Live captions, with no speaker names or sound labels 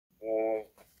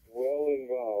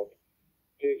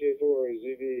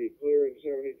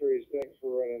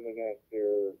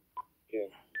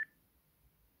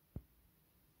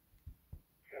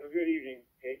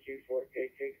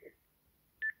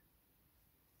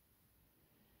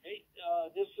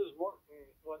This is Martin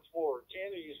once more. Ken,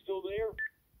 are you still there?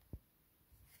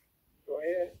 Go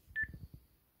ahead.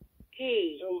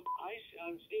 Okay. So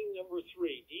I'm seeing number 3.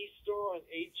 Dstar on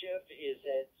HF is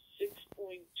at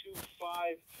 6.25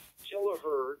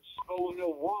 kilohertz. Oh,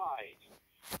 no, wide.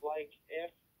 Like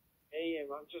FAM.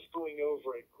 I'm just going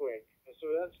over it quick. So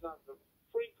that's not the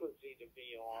frequency to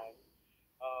be on.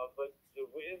 But the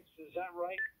width, is that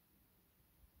right?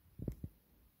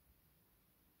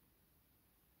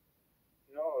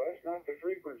 No, that's not the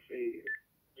frequency.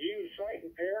 Do you use sight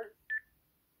impaired?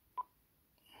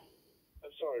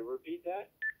 I'm sorry, repeat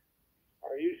that?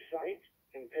 Are you sight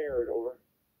impaired? Over.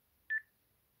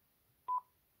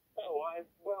 Oh,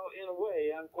 well, in a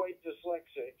way, I'm quite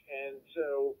dyslexic, and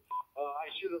so I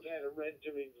should have had it read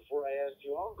to me before I asked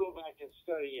you. I'll go back and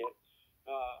study it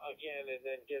again and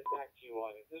then get back to you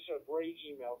on it. This is a great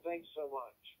email. Thanks so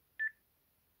much.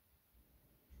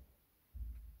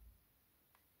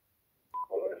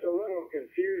 Well, it's a little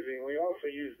confusing. We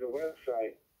also use the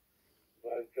website.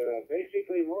 But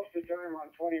basically, most of the time on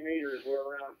 20 meters, we're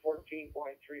around 14.340.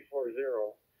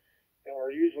 And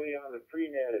we're usually on the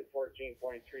pre-net at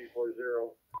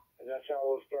 14.340. And that's how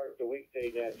we'll start the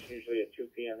weekday nets, usually at 2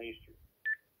 p.m. Eastern.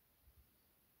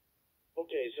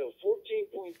 Okay, so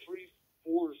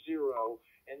 14.340.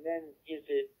 And then is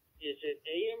it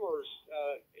AM or,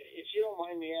 if you don't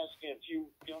mind me asking a few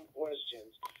dumb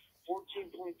questions,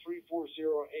 14.340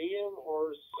 AM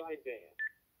or sideband?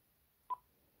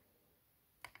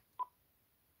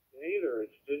 Neither.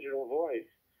 It's digital voice.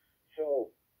 So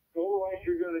go like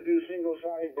you're going to do single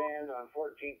sideband on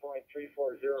 14.340.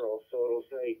 So it'll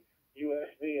say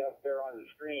USB up there on the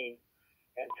screen,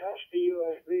 and touch the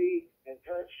USB and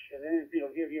then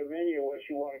it'll give you a menu of what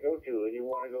you want to go to. And you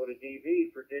want to go to DB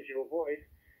for digital voice,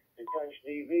 and touch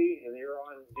DB, and you're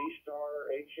on Dstar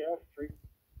HF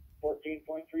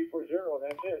 14.340.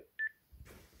 That's it.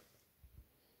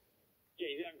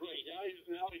 Okay, yeah, great. Now,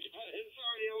 sorry,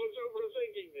 I was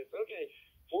overthinking this. Okay,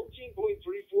 14.340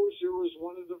 is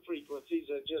one of the frequencies.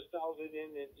 I just dialed it in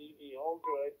DB, all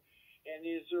good. And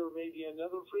is there maybe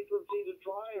another frequency to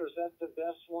try, or is that the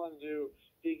best one to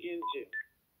dig into?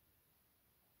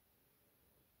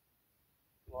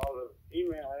 Well, the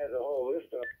email has a whole list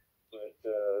of, but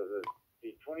the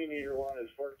 20-meter one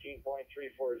is 14.340.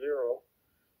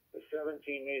 The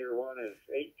 17-meter one is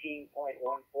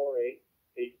 18.148.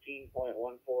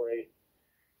 18.148,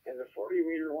 and the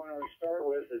 40-meter one we start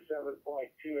with is 7.285.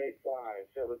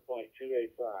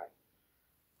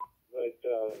 But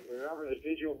remember, the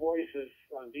digital voices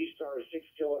on Dstar is 6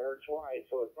 kilohertz wide,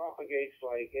 so it propagates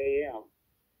like AM.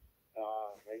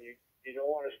 And you don't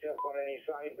want to step on any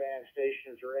sideband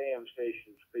stations or AM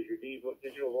stations because your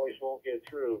digital voice won't get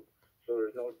through. So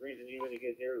there's no reason even to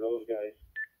get near those guys.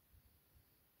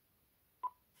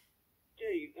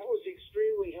 Okay, that was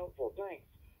extremely helpful. Thanks.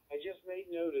 I just made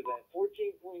note of that.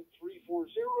 14.340,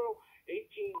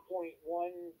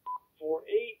 18.148,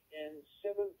 and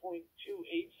 7.285.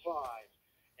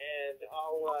 And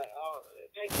I'll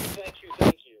thank you.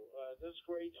 That's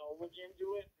great. I'll look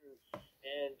into it,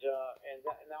 and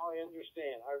now I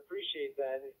understand. I appreciate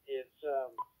that. It's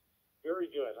very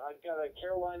good. I've got a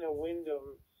Carolina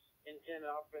Wyndham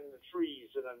antenna up in the trees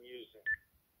that I'm using.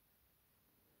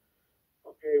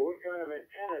 Okay, what kind of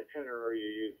antenna tuner are you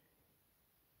using?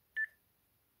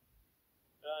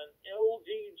 An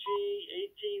LDG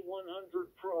AT100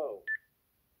 Pro.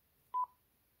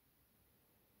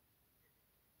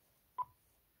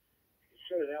 You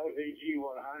said an LDG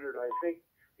 100. I think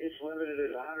it's limited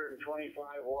at 125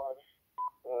 watts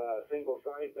single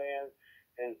sideband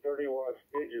and 30 watts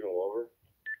digital. Over.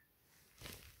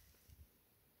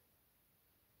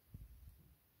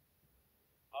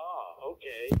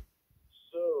 Okay.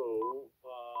 So,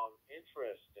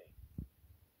 interesting.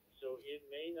 So it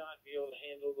may not be able to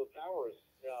handle the powers.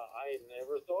 I had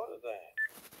never thought of that.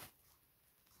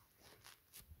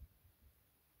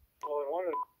 Well,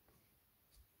 one of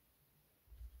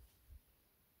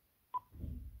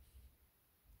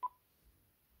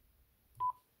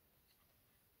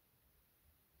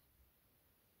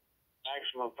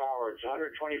maximum power. It's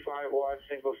 125 watts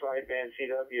single sideband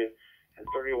CW and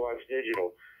 30 watts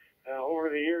digital. Over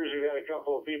the years, we've had a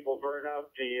couple of people burn up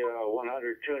the 100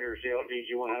 tuners, the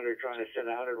LDG 100, trying to send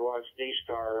 100 watts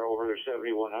Dstar over their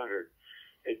 7100.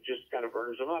 It just kind of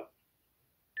burns them up.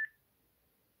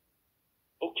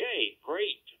 Okay,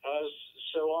 great.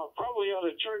 So I'll probably ought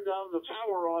to turn down the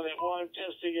power on it while I'm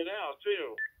testing it out,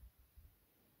 too.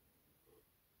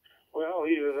 Well,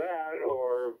 either that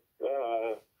or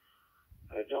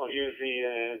don't use the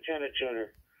antenna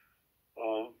tuner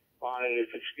on it.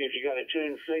 If you got a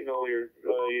tuned signal, your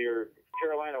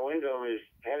Carolina Wyndham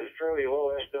has fairly low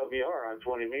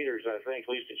 20 meters, I think.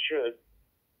 At least it should.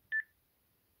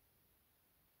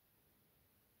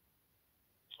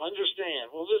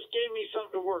 Understand. Well, this gave me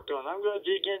something to work on. I'm going to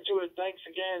dig into it. Thanks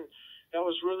again. That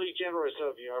was really generous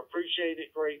of you. I appreciate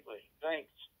it greatly. Thanks.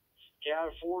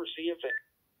 Count 4, CFA.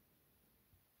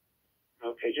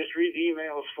 Okay, just read the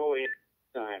emails fully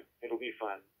next time. It'll be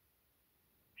fun.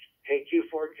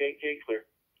 KQ4KK clear.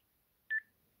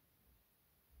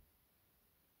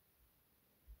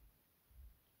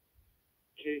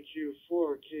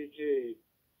 KQ4KK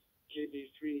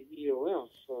KB3EOF.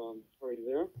 Are you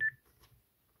there?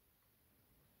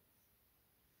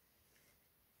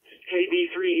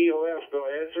 KB3EOF, go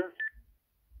ahead, sir.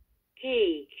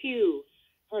 KQ.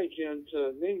 Hi, Kent.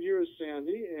 Name here is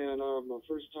Sandy, and I'm a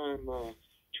first-time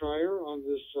trier on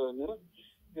this net.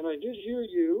 And I did hear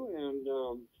you and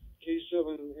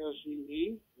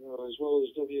K7SEE, as well as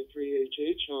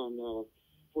W3HH on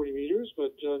 40 meters,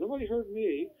 but nobody heard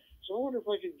me. So I wonder if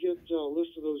I could get a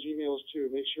list of those emails too,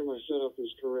 make sure my setup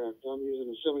is correct. I'm using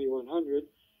a 7100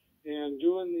 and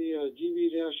doing the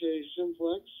DB-A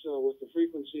simplex with the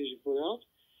frequencies you put out.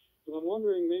 But I'm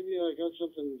wondering, maybe I got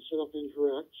something set up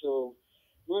incorrect. So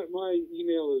my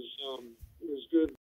email is good.